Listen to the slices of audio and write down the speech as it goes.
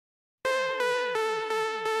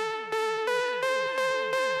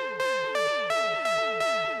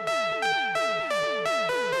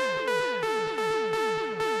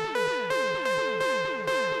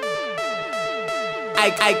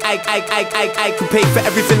I can pay for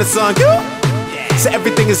everything that's on you, so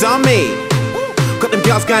everything is on me. Got them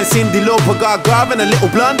girls going Cindy Lauper, Gaga and a little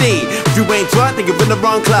blondie. If you ain't drunk, then you're in the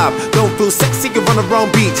wrong club. Don't feel sexy, you're on the wrong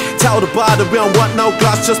beach. Tell the bar that we don't want no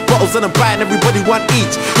glass, just bottles and a bite and everybody want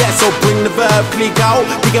each. Yeah, so bring the verb, click out.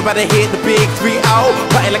 We about to hit the big 3 out.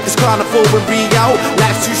 Party like it's carnival in Rio.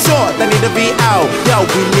 Life's too short, they need to be out. Yo,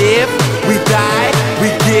 we live, we die, we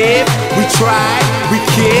give, we try, we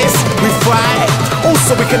kiss, we fight.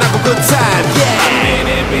 Also, we can have a good time, yeah. I'm in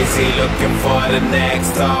it busy looking for the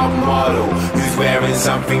next top model who's wearing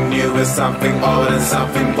something new and something old and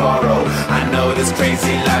something borrowed. I know this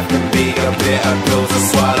crazy life can be a bitter pill to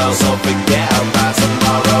swallow, so forget about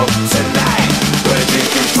tomorrow. Tonight, we're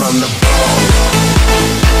drinking from the